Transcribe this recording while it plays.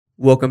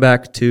Welcome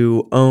back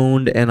to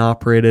Owned and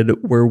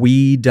Operated, where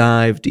we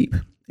dive deep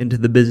into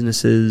the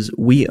businesses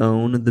we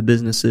own, the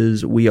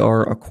businesses we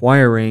are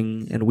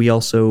acquiring, and we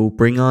also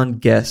bring on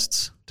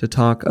guests to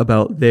talk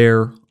about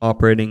their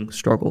operating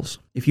struggles.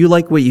 If you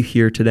like what you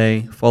hear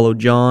today, follow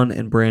John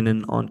and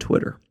Brandon on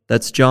Twitter.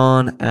 That's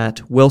John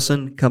at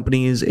Wilson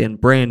Companies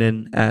and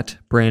Brandon at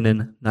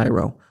Brandon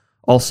Nairo.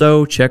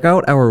 Also, check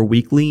out our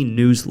weekly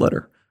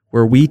newsletter,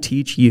 where we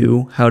teach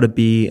you how to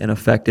be an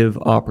effective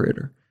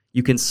operator.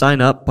 You can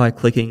sign up by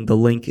clicking the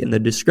link in the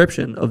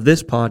description of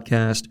this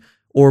podcast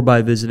or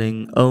by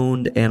visiting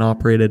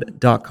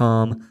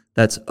ownedandoperated.com.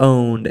 That's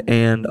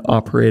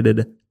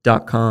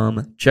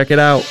ownedandoperated.com. Check it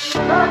out.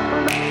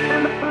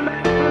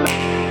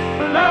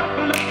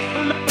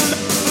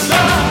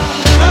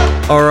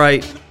 All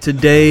right,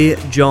 today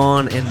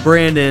John and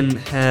Brandon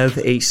have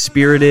a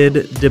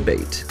spirited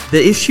debate.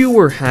 The issue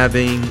we're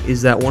having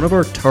is that one of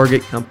our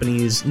target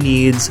companies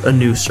needs a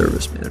new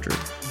service manager.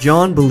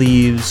 John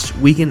believes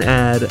we can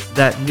add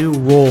that new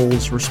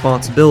role's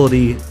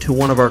responsibility to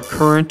one of our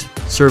current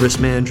service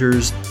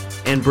managers,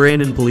 and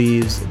Brandon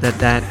believes that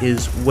that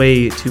is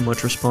way too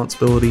much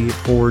responsibility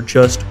for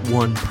just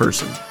one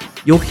person.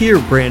 You'll hear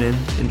Brandon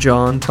and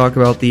John talk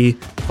about the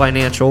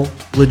financial,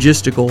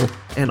 logistical,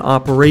 and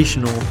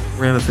operational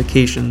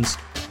ramifications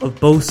of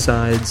both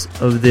sides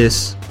of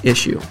this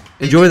issue.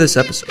 Enjoy this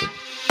episode.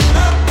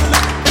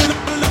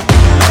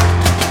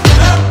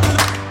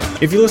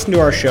 If you listen to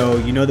our show,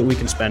 you know that we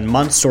can spend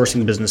months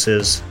sourcing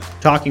businesses,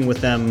 talking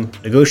with them,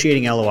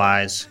 negotiating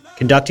LOIs,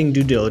 conducting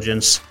due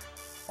diligence,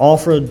 all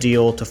for a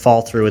deal to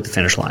fall through at the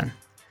finish line.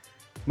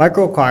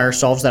 MicroAcquire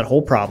solves that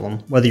whole problem,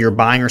 whether you're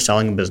buying or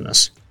selling a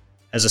business.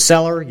 As a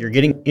seller, you're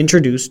getting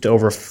introduced to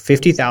over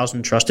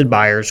 50,000 trusted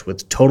buyers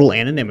with total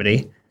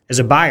anonymity. As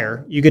a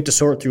buyer, you get to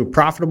sort through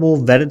profitable,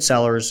 vetted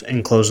sellers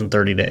and close in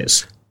 30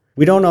 days.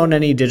 We don't own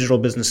any digital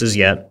businesses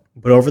yet,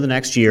 but over the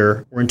next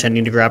year, we're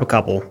intending to grab a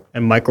couple,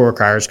 and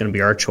MicroAcquire is going to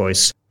be our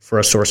choice for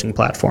a sourcing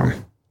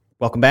platform.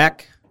 Welcome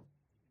back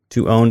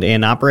to Owned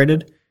and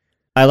Operated.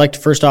 I'd like to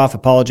first off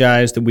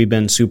apologize that we've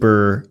been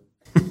super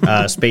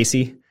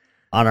spacey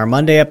on our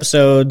Monday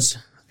episodes.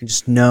 I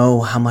just know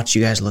how much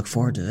you guys look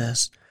forward to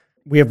this.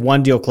 We have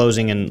one deal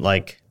closing in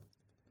about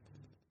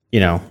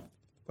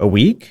a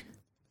week.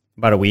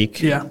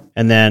 Yeah.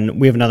 And then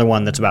we have another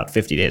one that's about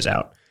 50 days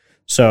out.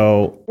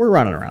 So we're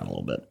running around a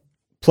little bit.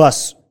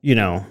 Plus,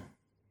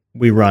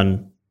 we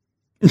run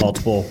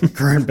multiple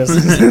current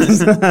businesses.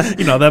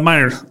 That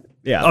minor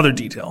Yeah. other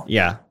detail.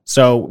 Yeah.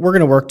 So we're going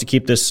to work to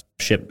keep this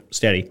ship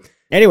steady.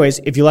 Anyways,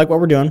 if you like what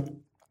we're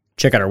doing,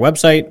 check out our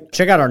website,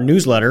 check out our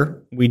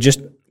newsletter.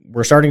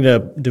 We're starting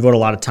to devote a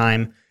lot of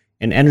time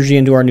and energy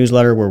into our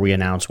newsletter where we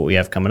announce what we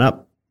have coming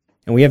up.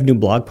 And we have new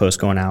blog posts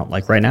going out,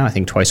 like right now, I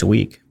think twice a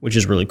week, which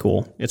is really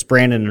cool. It's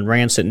Brandon and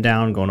Rand sitting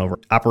down, going over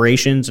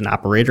operations and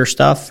operator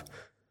stuff,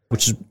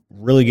 which is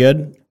really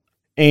good.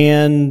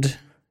 And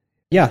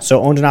yeah,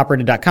 so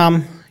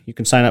ownedandoperated.com. You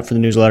can sign up for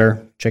the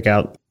newsletter, check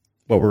out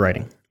what we're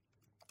writing.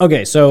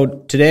 Okay, so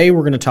today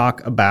we're going to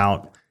talk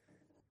about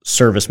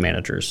service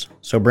managers.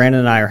 So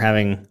Brandon and I are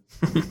having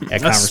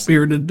a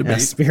spirited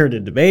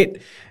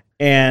debate.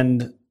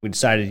 And we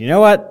decided, you know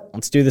what?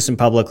 Let's do this in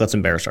public. Let's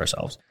embarrass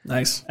ourselves.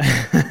 Nice.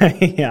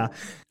 Yeah.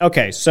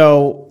 Okay,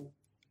 so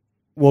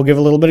we'll give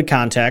a little bit of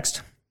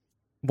context.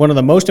 One of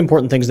the most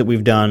important things that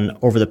we've done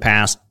over the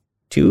past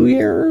 2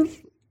 years,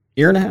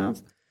 year and a half,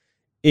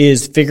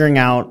 is figuring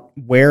out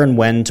where and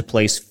when to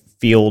place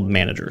field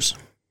managers.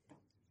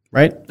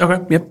 Right?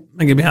 Okay. Yep.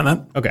 I get behind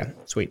that. Okay,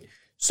 sweet.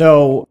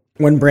 So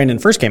when Brandon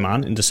first came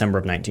on in December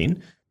of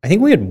 19, I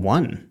think we had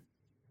one.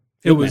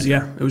 It was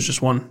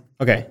just one.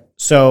 Okay.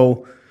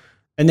 So,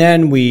 and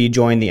then we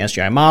joined the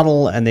SGI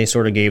model, and they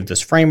sort of gave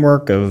this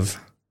framework of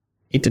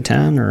 8 to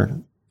 10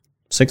 or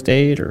 6 to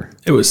 8 or...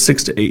 It was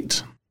 6 to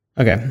 8.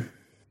 Okay.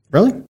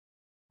 Really?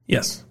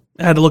 Yes.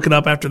 I had to look it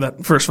up after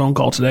that first phone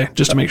call today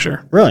just to make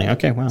sure. Really?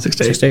 Okay. Wow. 6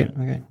 to 8.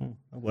 Okay.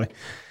 Oh boy.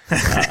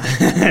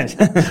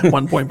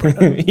 1 point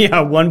per.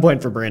 Yeah, 1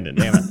 point for Brandon.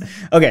 Damn it.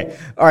 Okay.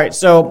 All right.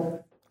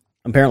 So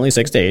apparently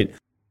 6 to 8.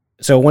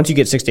 So once you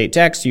get 6 to 8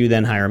 texts, you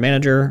then hire a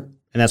manager,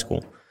 and that's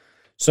cool.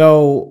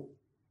 So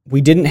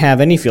we didn't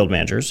have any field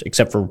managers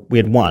except for we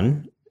had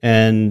one,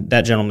 and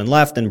that gentleman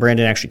left, and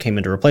Brandon actually came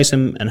in to replace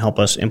him and help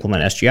us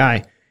implement SGI.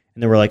 And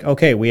then we're like,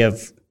 okay, we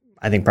have,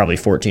 I think, probably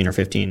 14 or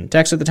 15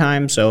 techs at the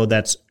time, so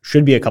that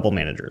should be a couple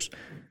managers.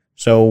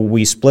 So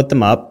we split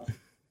them up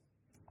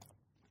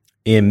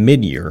in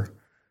mid-year,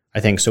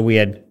 I think. So we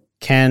had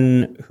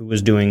Ken, who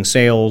was doing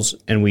sales,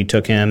 and we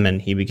took him, and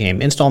he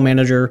became install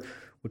manager,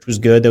 which was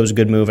good. That was a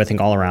good move, I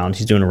think, all around.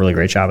 He's doing a really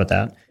great job at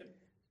that.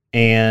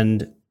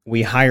 And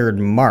we hired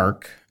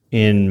Mark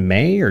in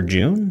May or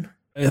June?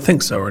 I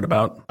think so, right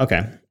about.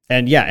 Okay.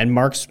 And yeah, and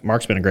Mark's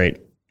been a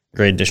great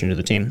addition to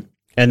the team.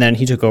 And then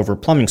he took over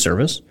plumbing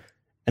service.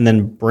 And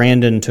then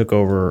Brandon took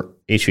over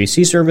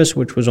HVAC service,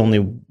 which was only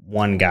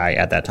one guy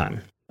at that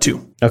time.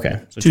 2. Okay.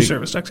 So two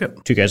service techs,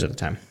 yep. 2 guys at the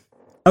time.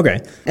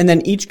 Okay. And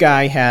then each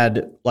guy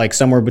had like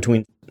somewhere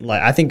between,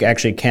 like, I think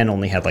actually Ken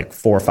only had like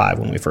 4 or 5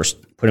 when we first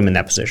put him in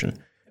that position.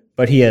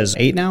 but he has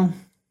 8 now?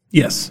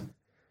 Yes.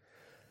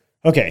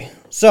 Okay,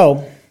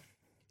 so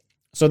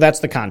that's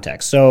the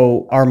context.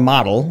 So our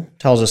model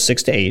tells us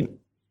 6 to 8,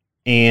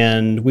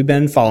 and we've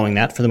been following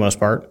that for the most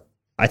part.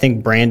 I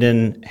think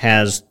Brandon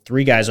has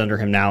 3 guys under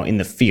him now in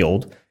the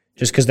field,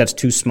 just because that's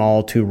too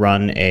small to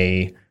run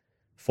a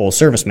full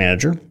service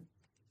manager.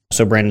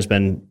 So Brandon's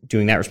been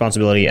doing that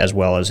responsibility as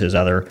well as his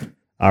other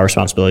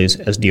responsibilities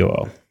as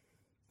DOO.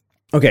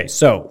 Okay,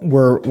 so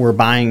we're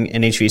buying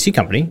an HVAC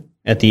company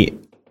at the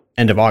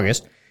end of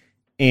August,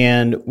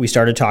 and we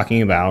started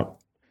talking about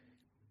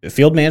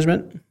field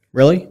management,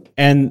 really.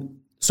 And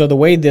so the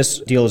way this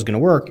deal is going to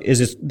work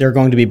is they're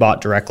going to be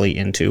bought directly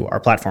into our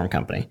platform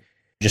company,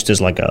 just as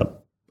like a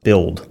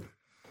build,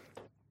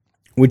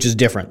 which is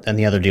different than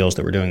the other deals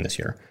that we're doing this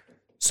year.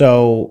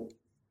 So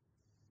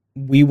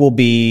we will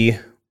be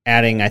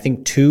adding, I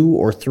think, 2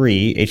 or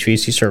 3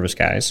 HVAC service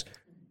guys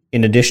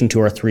in addition to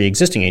our 3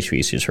 existing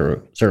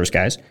HVAC service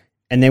guys.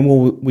 And then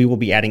we will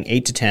be adding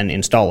 8 to 10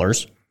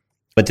 installers,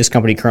 but this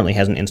company currently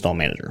has an install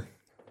manager.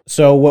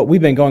 So what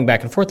we've been going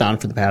back and forth on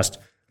for the past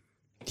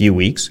few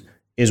weeks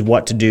is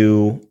what to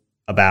do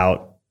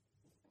about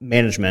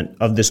management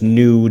of this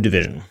new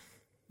division.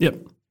 Yep.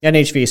 And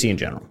HVAC in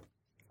general.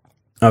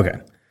 Okay.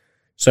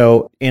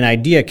 So an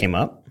idea came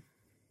up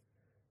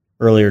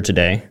earlier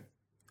today,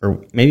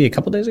 or maybe a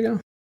couple days ago.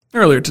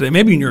 Earlier today,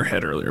 maybe in your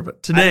head earlier,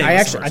 but today.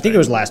 I think it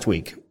was last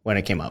week when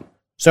it came up.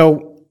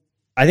 So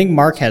I think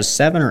Mark has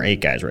 7 or 8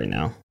 guys right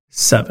now.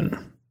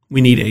 7.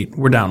 We need 8.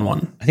 We're down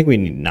 1. I think we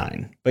need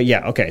 9. But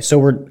yeah, okay.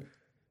 So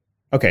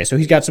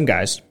he's got some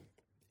guys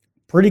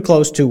pretty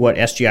close to what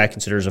SGI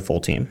considers a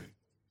full team.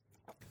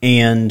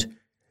 And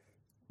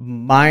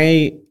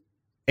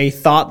a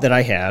thought that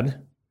I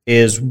had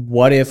is,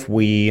 what if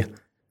we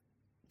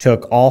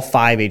took all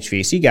 5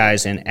 HVAC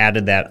guys and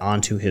added that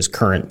onto his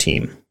current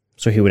team?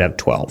 So he would have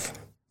 12.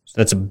 So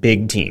that's a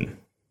big team,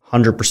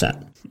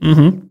 100%.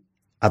 Mm-hmm.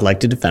 I'd like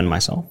to defend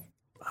myself.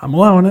 I'm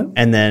allowing it.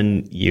 And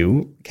then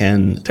you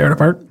can tear it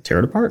apart.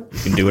 You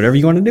can do whatever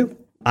you want to do.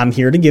 I'm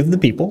here to give the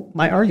people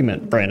my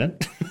argument, Brandon.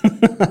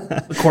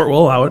 The court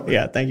will allow it.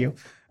 Yeah, thank you.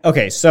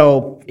 Okay,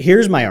 so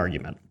here's my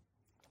argument.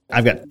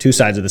 I've got 2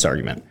 sides of this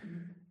argument.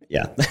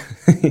 Yeah.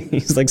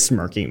 He's like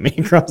smirking at me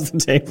across the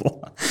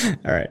table.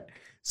 All right.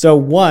 So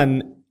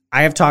one,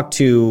 I have talked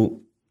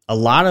to a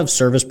lot of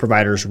service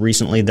providers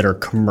recently that are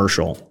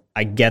commercial.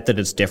 I get that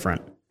it's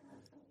different.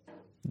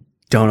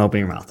 Don't open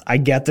your mouth. I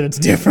get that it's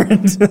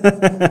different.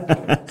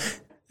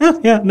 Oh,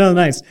 yeah, no,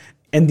 nice.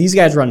 And these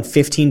guys run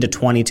 15 to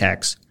 20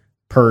 techs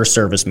per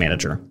service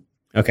manager.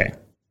 Okay.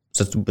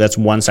 So that's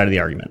one side of the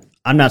argument.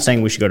 I'm not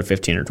saying we should go to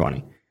 15 or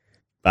 20.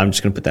 But I'm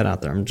just going to put that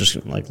out there. I'm just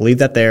going to like leave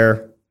that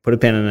there, put a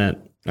pin in it.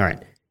 All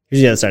right.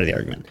 Here's the other side of the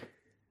argument.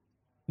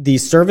 The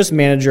service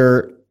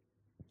manager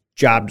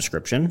job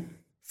description,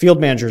 field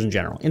managers in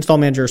general, install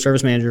manager,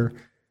 service manager,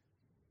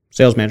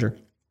 sales manager,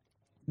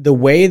 the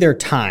way their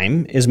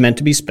time is meant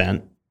to be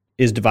spent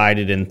is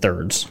divided in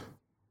thirds.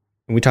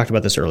 And we talked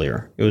about this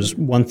earlier. It was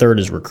 1/3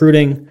 is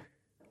recruiting,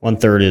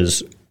 1/3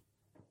 is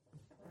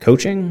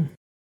coaching.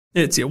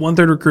 It's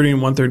 1/3 recruiting,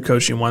 1/3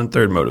 coaching,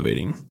 1/3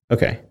 motivating.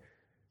 Okay.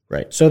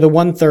 Right. So the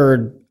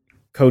 1/3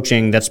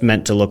 coaching, that's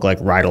meant to look like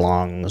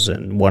ride-alongs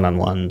and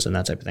one-on-ones and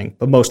that type of thing,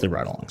 but mostly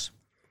ride-alongs.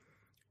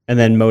 And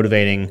then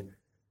motivating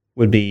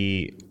would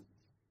be,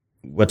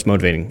 what's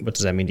motivating? What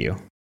does that mean to you?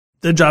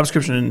 The job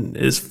description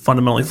is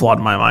fundamentally flawed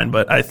in my mind,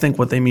 but I think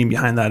what they mean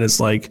behind that is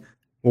like...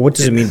 Well, what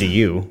does it mean to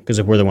you? Because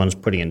if we're the ones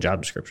putting in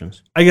job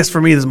descriptions. I guess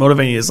for me, this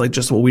motivating is like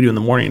just what we do in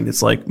the morning.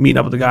 It's like meeting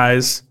up with the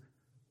guys,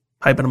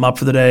 hyping them up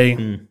for the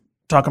day,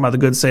 talking about the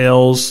good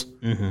sales,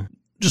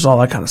 just all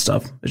that kind of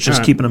stuff. It's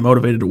just keeping them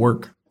motivated to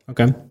work.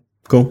 Okay,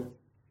 cool.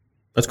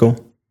 That's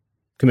cool.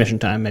 Commission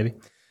time, maybe.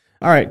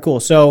 All right, cool.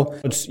 So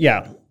it's,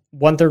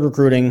 1/3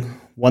 recruiting,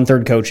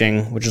 1/3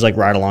 coaching, which is like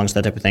ride-alongs,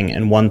 that type of thing,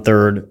 and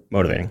 1/3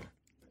 motivating.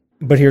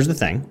 But here's the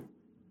thing.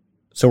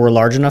 So we're a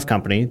large enough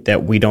company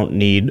that we don't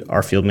need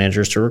our field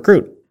managers to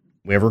recruit.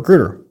 We have a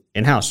recruiter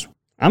in-house.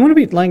 I'm going to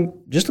be like,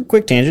 just a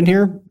quick tangent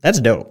here.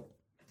 That's dope.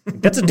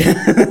 That's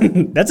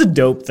a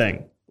dope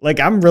thing. Like,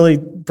 I'm really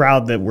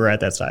proud that we're at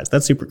that size.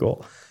 That's super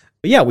cool.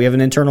 But yeah, we have an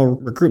internal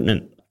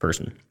recruitment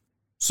person.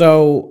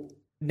 So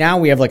now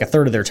we have like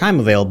 1/3 of their time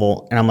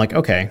available. And I'm like,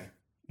 okay,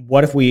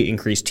 what if we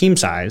increase team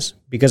size?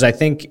 Because I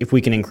think if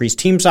we can increase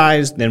team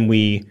size, then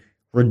we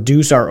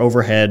reduce our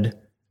overhead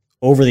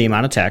over the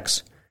amount of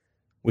techs,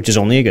 which is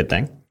only a good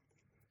thing.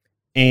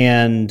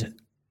 And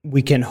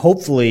we can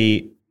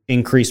hopefully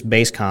increase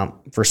base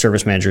comp for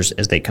service managers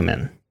as they come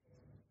in,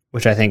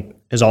 which I think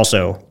is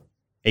also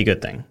a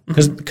good thing.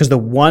 Because the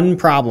one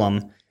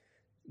problem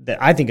that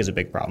I think is a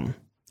big problem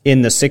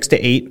in the 6 to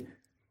 8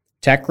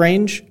 tech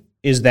range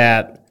is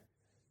that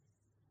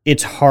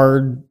it's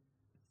hard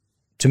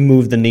to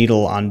move the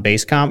needle on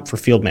base comp for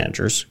field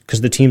managers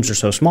because the teams are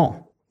so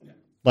small.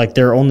 Like,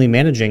 they're only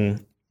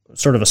managing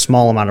sort of a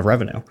small amount of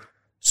revenue.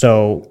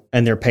 So,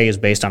 and their pay is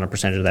based on a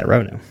percentage of that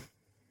revenue.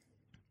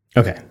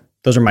 Okay.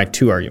 Those are my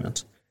 2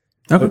 arguments.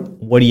 Okay.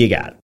 What do you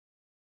got?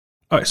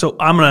 All right. So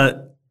I'm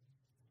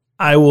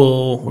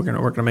We're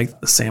gonna make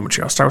the sandwich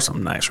here. I'll start with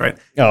something nice, right?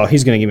 Oh,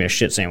 he's going to give me a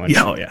shit sandwich.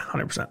 Yeah,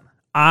 100%.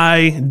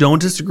 I don't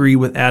disagree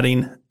with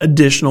adding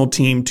additional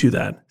team to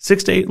that.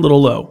 6 to 8, a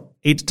little low.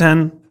 8 to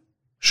 10,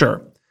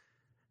 sure.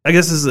 I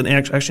guess this is actually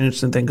an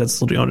interesting thing because it's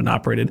still owned and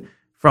operated.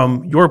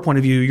 From your point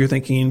of view, you're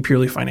thinking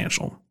purely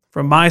financial.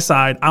 From my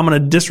side, I'm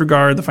going to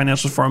disregard the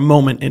financials for a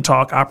moment and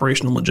talk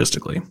operational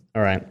logistically.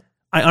 All right.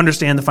 I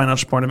understand the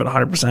financial point of it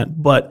 100%,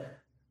 but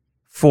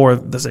for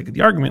the sake of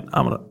the argument,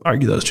 I'm going to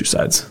argue those two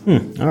sides.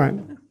 All right.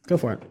 Go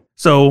for it.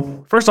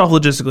 So first off,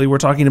 logistically, we're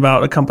talking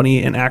about a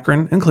company in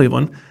Akron and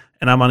Cleveland,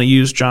 and I'm going to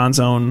use John's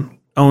own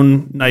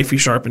knife he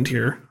sharpened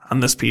here on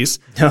this piece.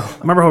 No.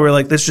 Remember how we were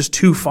like, that's just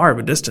too far of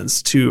a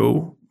distance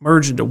to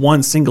merge into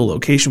one single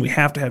location. We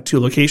have to have two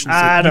locations.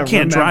 You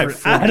can't drive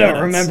 40 I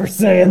don't remember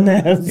saying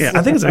this. Yeah,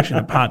 I think it's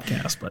actually a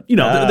podcast, but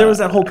there was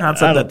that whole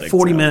concept that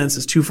 40 minutes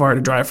is too far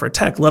to drive for a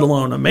tech, let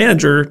alone a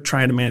manager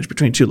trying to manage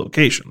between two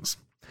locations.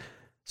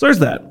 So there's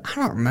that. I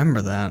don't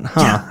remember that.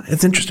 Huh. Yeah,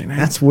 it's interesting. Right?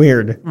 That's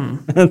weird.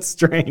 That's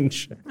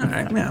strange. All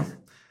right, yeah.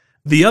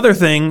 The other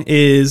thing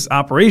is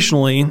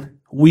operationally,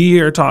 we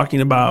are talking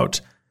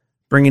about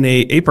bringing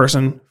a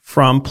person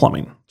from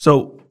plumbing.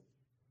 So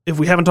if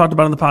we haven't talked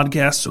about it in the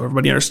podcast, so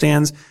everybody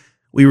understands,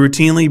 we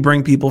routinely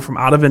bring people from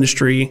out of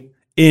industry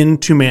in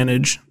to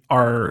manage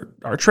our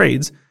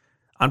trades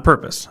on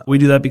purpose. We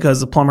do that because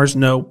the plumbers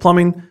know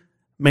plumbing.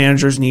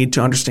 Managers need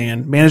to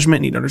understand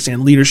management, need to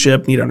understand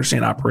leadership, need to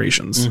understand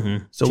operations.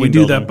 So Team we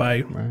do building. that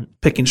by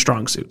picking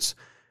strong suits.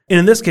 And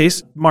in this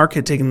case, Mark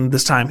had taken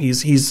this time.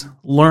 He's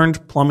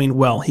learned plumbing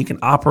well. He can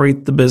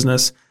operate the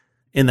business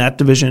in that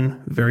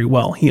division very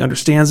well. He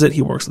understands it.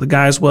 He works with the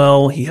guys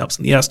well. He helps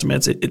in the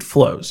estimates. It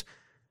flows.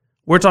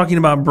 We're talking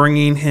about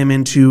bringing him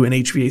into an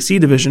HVAC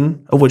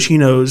division, of which he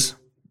knows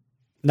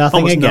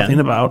nothing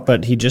about.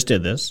 But he just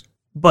did this.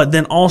 But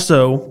then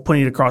also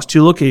putting it across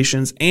two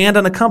locations and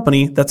on a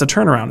company that's a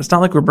turnaround. It's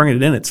not like we're bringing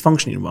it in. It's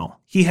functioning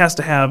well. He has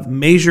to have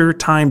major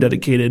time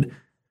dedicated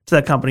to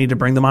that company to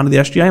bring them onto the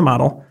SGI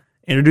model,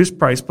 introduce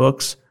price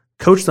books,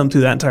 coach them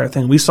through that entire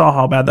thing. We saw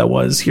how bad that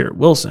was here at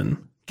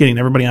Wilson, getting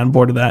everybody on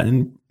board of that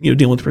and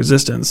dealing with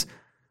resistance.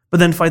 But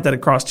then fight that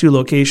across two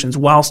locations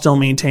while still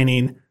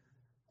maintaining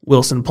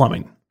Wilson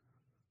Plumbing.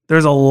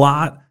 There's a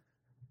lot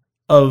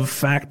of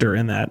factor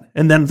in that.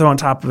 And then throw on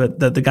top of it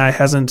that the guy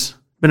hasn't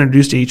been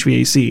introduced to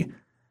HVAC.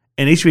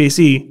 And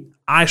HVAC,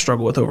 I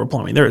struggle with over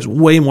plumbing. There is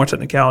way more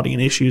technicality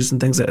and issues and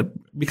things that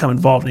become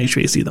involved in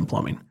HVAC than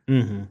plumbing.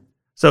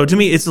 So to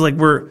me, it's like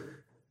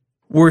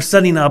we're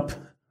setting up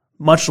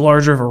much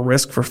larger of a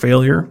risk for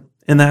failure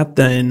in that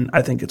than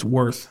I think it's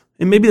worth.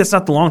 And maybe that's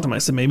not the long term. I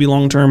said maybe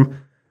long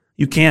term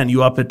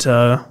you up it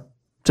to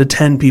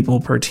 10 people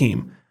per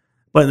team.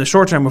 But in the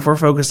short term, if we're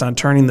focused on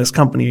turning the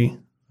company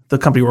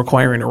we're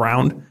acquiring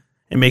around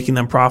and making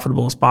them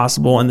profitable as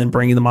possible and then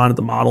bringing them onto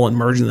the model and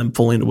merging them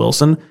fully into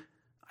Wilson,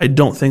 I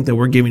don't think that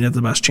we're giving it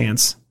the best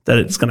chance that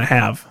it's going to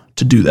have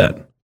to do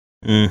that.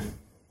 Damn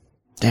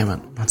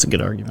it. That's a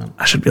good argument.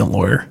 I should be a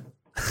lawyer.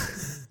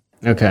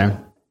 Okay.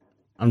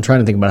 I'm trying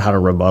to think about how to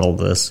rebuttal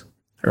this.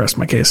 The rest of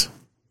my case.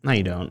 No,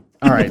 you don't.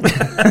 All right.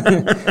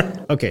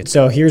 Okay,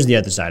 so here's the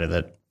other side of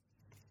it.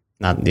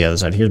 Not the other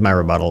side. Here's my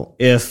rebuttal.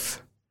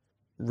 If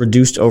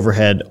reduced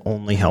overhead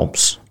only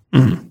helps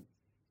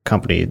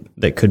company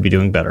that could be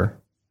doing better,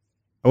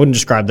 I wouldn't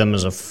describe them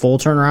as a full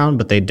turnaround,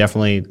 but they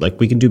definitely,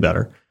 we can do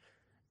better.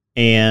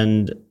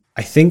 And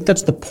I think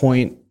that's the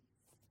point.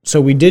 So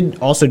we did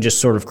also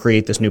just sort of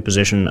create this new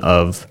position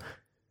of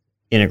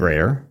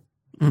integrator.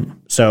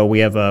 So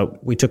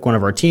we took one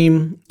of our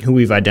team who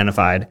we've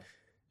identified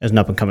as an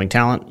up-and-coming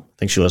talent. I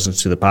think she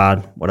listens to the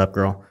pod. What up,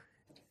 girl?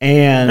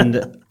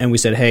 And we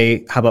said,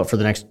 hey, how about for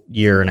the next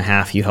year and a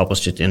half, you help us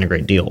just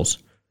integrate deals?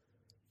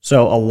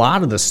 So a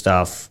lot of the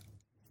stuff,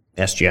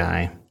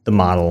 SGI, the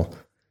model,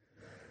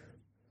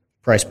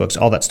 price books,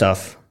 all that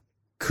stuff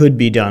could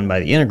be done by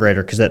the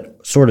integrator because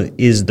that sort of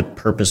is the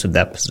purpose of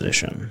that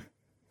position.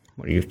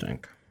 What do you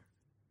think?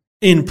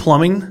 In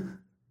plumbing,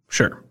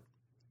 sure.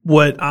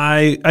 What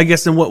I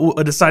guess and what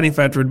a deciding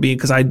factor would be,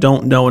 because I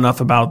don't know enough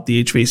about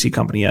the HVAC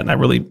company yet, and I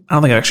don't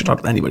think I actually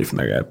talked to anybody from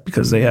there yet,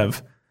 because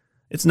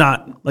it's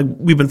not like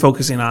we've been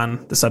focusing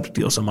on the subject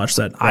deal so much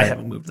that I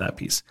haven't moved that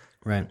piece.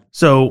 Right.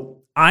 So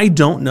I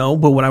don't know,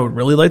 but what I would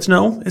really like to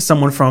know is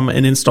someone from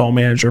an install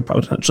manager,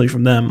 potentially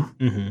from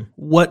them.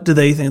 What do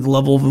they think the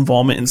level of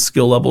involvement and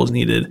skill level is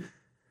needed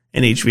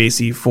in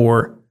HVAC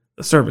for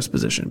the service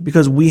position?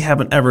 Because we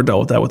haven't ever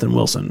dealt with that within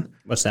Wilson.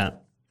 What's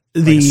that?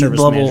 The service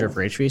level, manager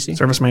for HVAC?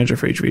 Service manager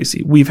for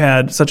HVAC. We've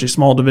had such a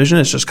small division.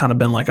 It's just kind of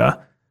been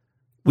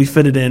we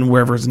fit it in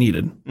wherever it's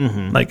needed.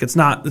 It's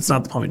not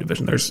the plumbing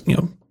division. There's,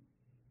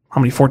 how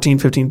many, 14,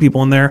 15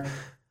 people in there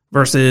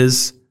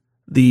versus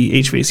the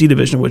HVAC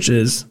division, which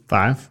is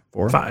 5.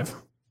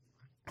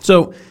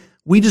 So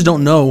we just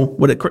don't know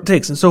what it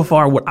takes. And so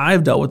far, what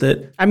I've dealt with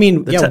it. I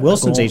mean,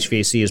 Wilson's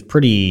HVAC is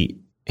pretty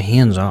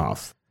hands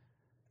off.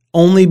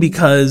 Only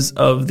because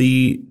of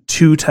the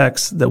 2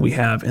 techs that we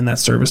have in that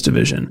service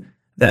division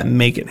that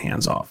make it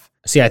hands off.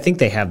 See, I think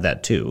they have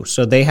that too.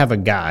 So they have a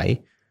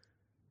guy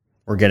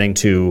we're getting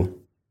to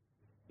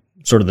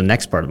sort of the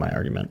next part of my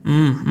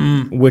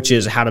argument, which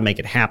is how to make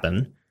it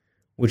happen,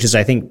 which is,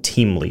 I think,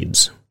 team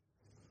leads.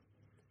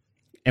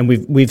 And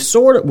we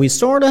sort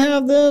of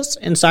have this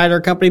inside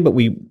our company, but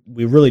we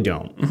really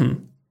don't.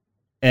 Mm-hmm.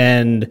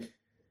 And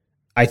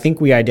I think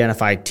we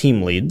identify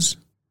team leads.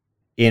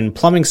 In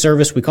plumbing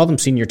service, we call them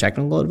senior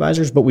technical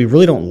advisors, but we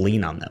really don't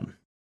lean on them.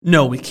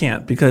 No, we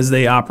can't because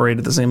they operate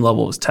at the same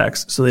level as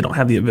techs, so they don't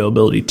have the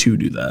availability to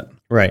do that.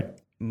 Right.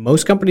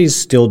 Most companies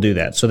still do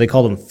that. So they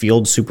call them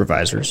field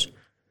supervisors,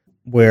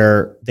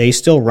 where they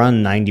still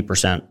run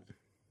 90%,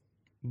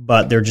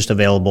 but they're just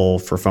available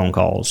for phone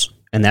calls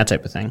and that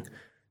type of thing.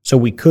 So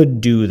we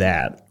could do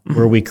that,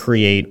 where we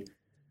create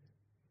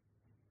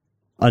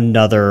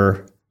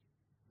another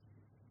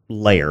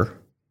layer.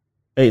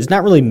 It's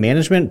not really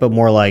management, but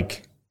more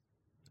like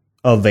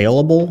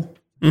available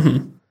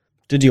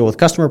to deal with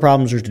customer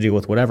problems or to deal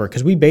with whatever.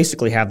 Because we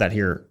basically have that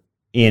here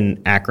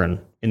in Akron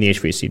in the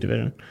HVAC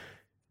division.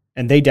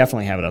 And they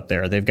definitely have it up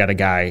there. They've got a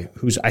guy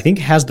who's, I think,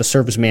 has the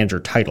service manager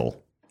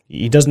title.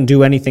 He doesn't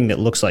do anything that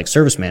looks like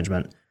service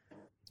management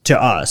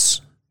to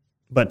us,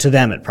 but to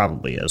them it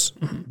probably is.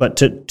 But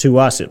to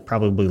us, it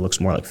probably looks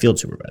more like field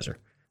supervisor.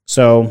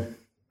 So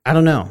I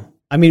don't know.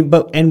 I mean,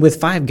 and with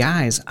 5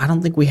 guys, I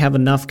don't think we have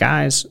enough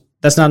guys.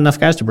 That's not enough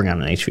guys to bring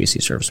on an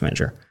HVAC service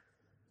manager.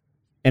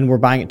 And we're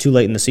buying it too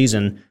late in the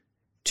season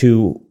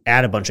to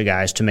add a bunch of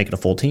guys to make it a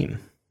full team.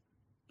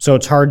 So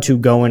it's hard to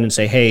go in and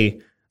say,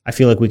 hey, I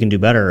feel like we can do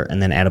better,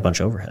 and then add a bunch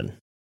of overhead.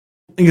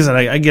 Like I said,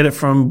 I get it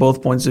from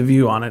both points of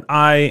view on it.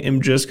 I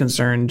am just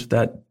concerned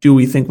that do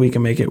we think we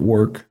can make it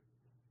work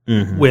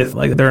with,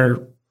 like,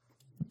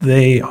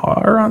 they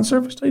are on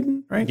Service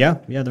Titan, right? Yeah,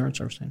 they're on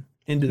Service Titan.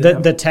 And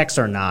The techs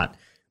are not,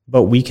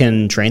 but we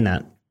can train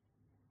that.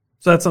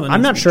 So that's something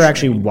I'm not sure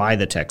actually why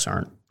the techs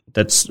aren't.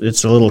 It's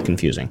a little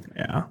confusing.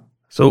 Yeah.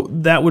 So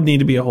that would need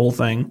to be a whole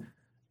thing.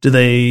 Do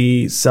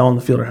they sell in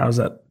the field, or how does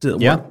that?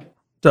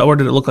 Or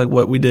did it look like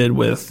what we did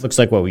with? Looks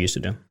like what we used to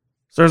do.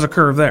 So there's a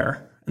curve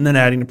there, and then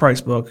adding the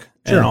price book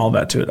and all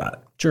that to it.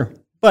 Sure.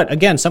 But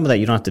again, some of that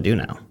you don't have to do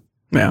now.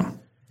 Yeah. And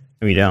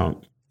we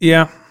don't.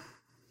 Yeah.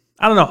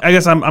 I don't know. I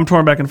guess I'm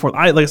torn back and forth.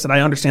 Like I said,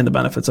 I understand the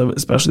benefits of it,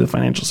 especially the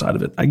financial side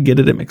of it. I get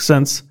it. It makes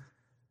sense.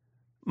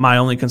 My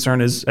only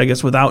concern is, I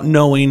guess, without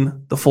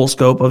knowing the full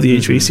scope of the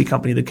HVAC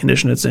company, the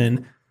condition it's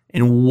in,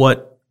 and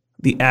what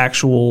the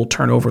actual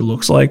turnover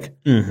looks like,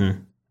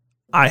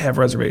 I have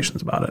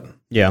reservations about it.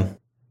 Yeah.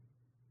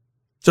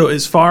 So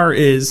as far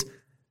as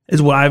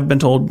what I've been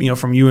told,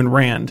 from you and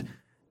Rand,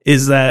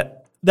 is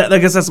that I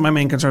guess that's my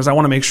main concern. Is I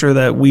want to make sure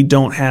that we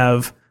don't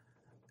have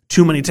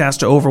too many tasks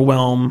to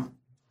overwhelm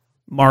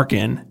Mark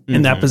in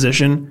that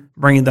position,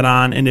 bringing that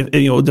on, and if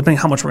depending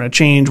how much we're going to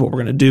change, what we're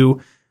going to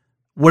do,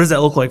 what does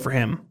that look like for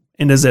him,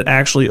 and does it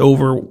actually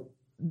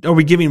are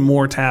we giving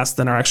more tasks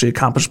than are actually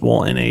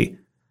accomplishable in a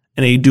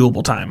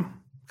doable time?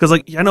 Because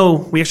I know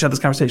we actually had this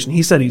conversation.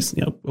 He said he's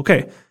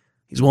okay,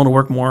 he's willing to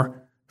work more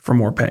for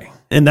more pay.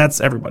 And that's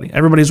everybody.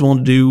 Everybody's willing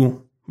to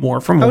do more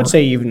for more. I would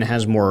say he even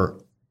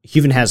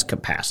has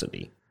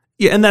capacity.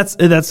 Yeah, and that's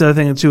the other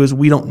thing too, is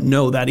we don't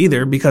know that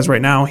either, because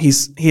right now he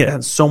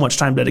has so much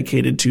time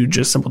dedicated to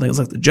just simple things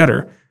like the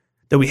jetter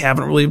that we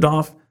haven't relieved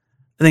off.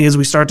 I think as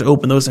we start to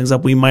open those things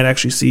up, we might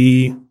actually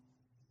see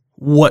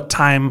what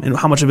time and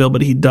how much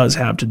availability he does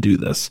have to do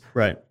this.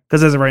 Right.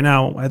 Because as of right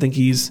now, I think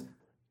he's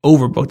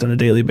overbooked on a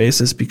daily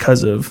basis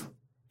because of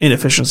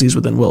inefficiencies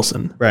within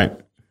Wilson. Right.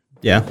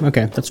 Yeah,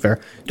 okay, that's fair.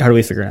 How do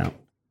we figure it out?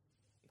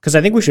 Because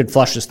I think we should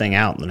flush this thing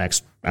out in the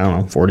next,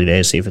 40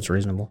 days, see if it's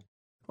reasonable.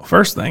 Well,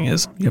 first thing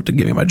is, you have to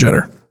give me my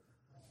jetter.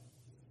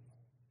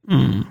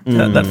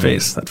 That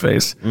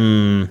face.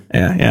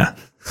 Yeah.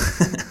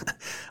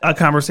 A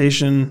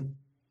conversation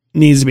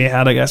needs to be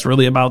had, I guess,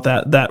 really about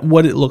that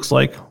what it looks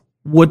like.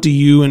 What do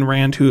you and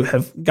Rand, who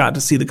have got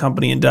to see the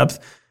company in depth,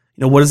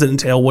 what does it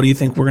entail? What do you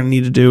think we're going to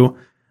need to do?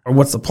 Or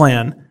what's the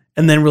plan?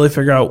 And then really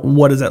figure out,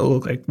 what does that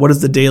look like? What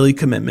is the daily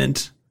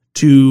commitment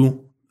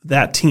to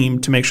that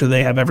team to make sure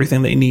they have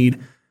everything they need,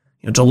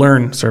 to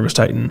learn Service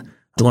Titan,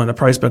 to learn the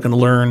price book, and to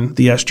learn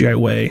the SGI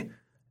way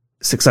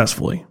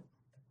successfully.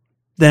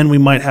 Then we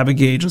might have a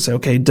gauge and say,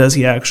 okay, does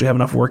he actually have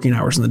enough working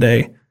hours in the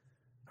day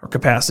or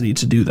capacity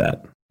to do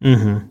that?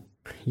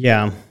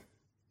 Yeah.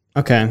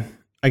 Okay.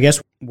 I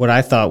guess what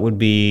I thought would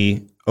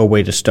be a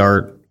way to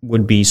start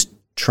would be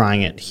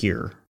trying it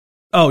here.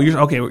 Oh, you're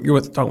talking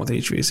with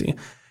HVAC.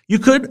 You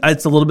could.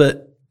 It's a little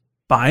bit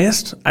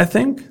biased, I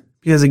think,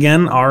 because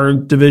again, our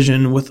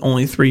division with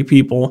only 3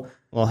 people,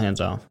 well, hands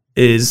off,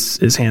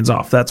 is hands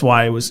off. That's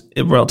why it was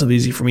relatively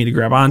easy for me to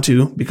grab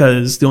onto,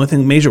 because the only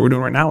thing major we're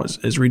doing right now is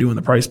redoing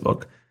the price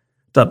book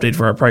to update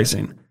for our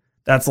pricing.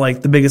 That's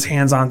like the biggest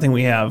hands-on thing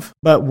we have.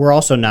 But we're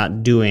also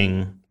not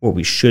doing what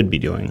we should be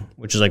doing,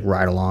 which is like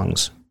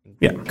ride-alongs,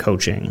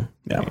 coaching,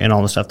 and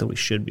all the stuff that we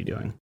should be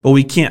doing. But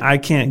I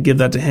can't give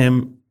that to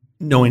him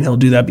knowing he'll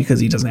do that, because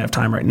he doesn't have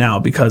time right now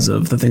because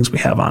of the things we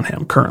have on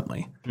him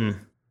currently.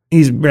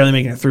 He's barely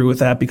making it through with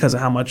that because of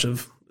how much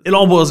of it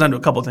all boils down to a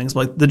couple of things.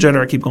 Like the jetter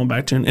I keep going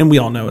back to, and we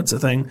all know it's a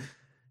thing,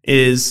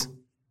 is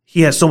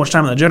he has so much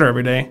time on the jetter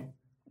every day.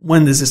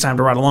 when is this time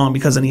to ride along,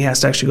 because then he has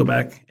to actually go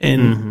back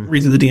and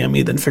read through the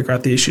DME, then figure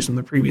out the issues from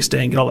the previous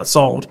day and get all that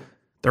solved.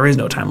 There is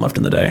no time left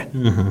in the day.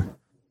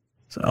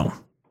 So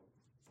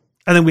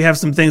I think we have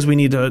some things we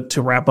need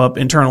to wrap up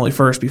internally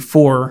first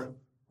before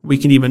we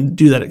can even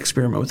do that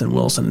experiment within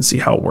Wilson and see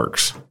how it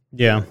works.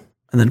 Yeah.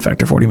 And then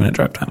factor 40-minute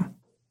drive time.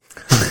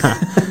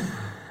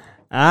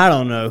 I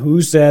don't know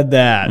who said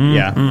that.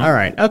 Yeah. All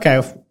right.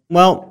 Okay.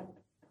 Well,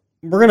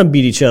 we're going to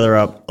beat each other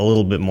up a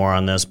little bit more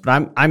on this,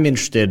 but I'm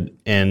interested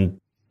in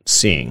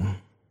seeing,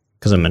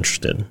 because I'm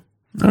interested.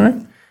 All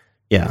right.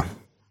 Yeah.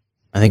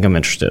 I think I'm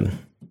interested.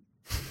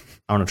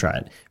 I want to try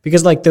it.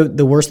 Because like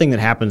the worst thing that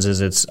happens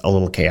is it's a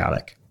little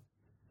chaotic.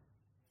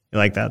 You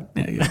like that?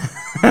 Yeah.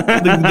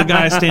 The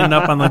guy standing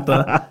up on like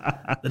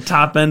the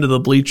top end of the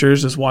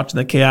bleachers, just watching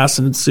the chaos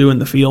ensue in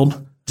the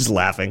field. Just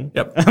laughing.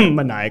 Yep.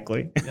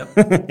 Maniacally. Yep.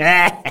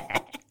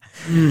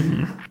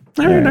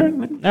 All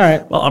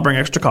right. Well, I'll bring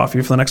extra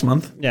coffee for the next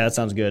month. Yeah, that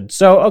sounds good.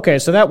 So, okay,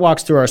 so that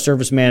walks through our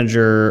service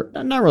manager,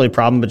 not really a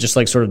problem, but just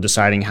like sort of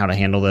deciding how to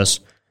handle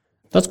this.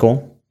 That's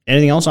cool.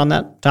 Anything else on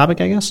that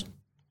topic, I guess?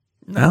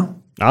 No.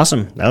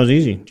 Awesome. That was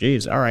easy.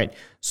 Jeez. All right.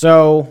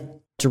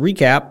 So, to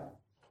recap,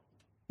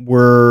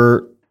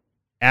 our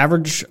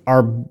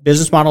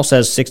business model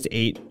says 6 to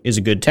 8 is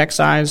a good tech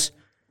size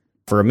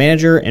for a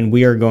manager, and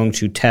we are going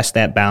to test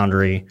that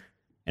boundary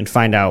and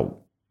find out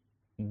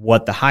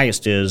what the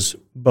highest is,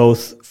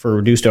 both for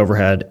reduced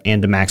overhead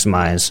and to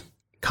maximize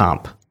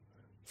comp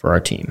for our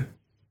team.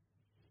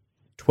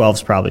 12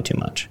 is probably too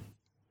much.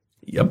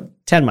 Yep.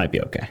 10 might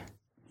be okay.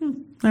 All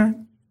right.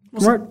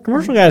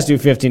 Commercial guys do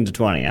 15 to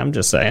 20. I'm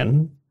just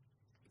saying.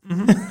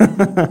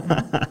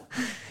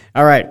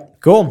 All right.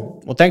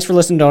 Cool. Well, thanks for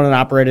listening to Owned and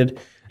Operated.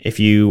 If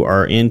you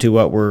are into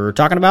what we're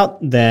talking about,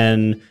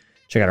 then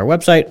check out our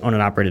website,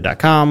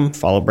 ownedandoperated.com.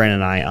 Follow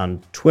Brandon and I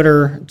on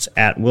Twitter. It's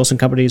at Wilson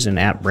Companies and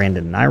at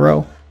Brandon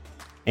Nairo.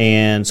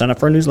 And sign up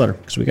for our newsletter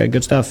because we got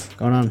good stuff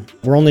going on.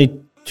 We're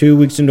only 2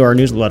 weeks into our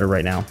newsletter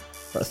right now.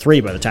 3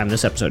 by the time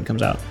this episode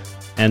comes out.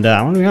 And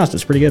I want to be honest,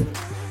 it's pretty good.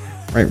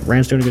 Right,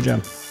 Rand's doing a good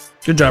job.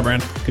 Good job,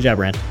 Rand. Good job,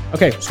 Rand.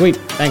 Okay, sweet.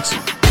 Thanks.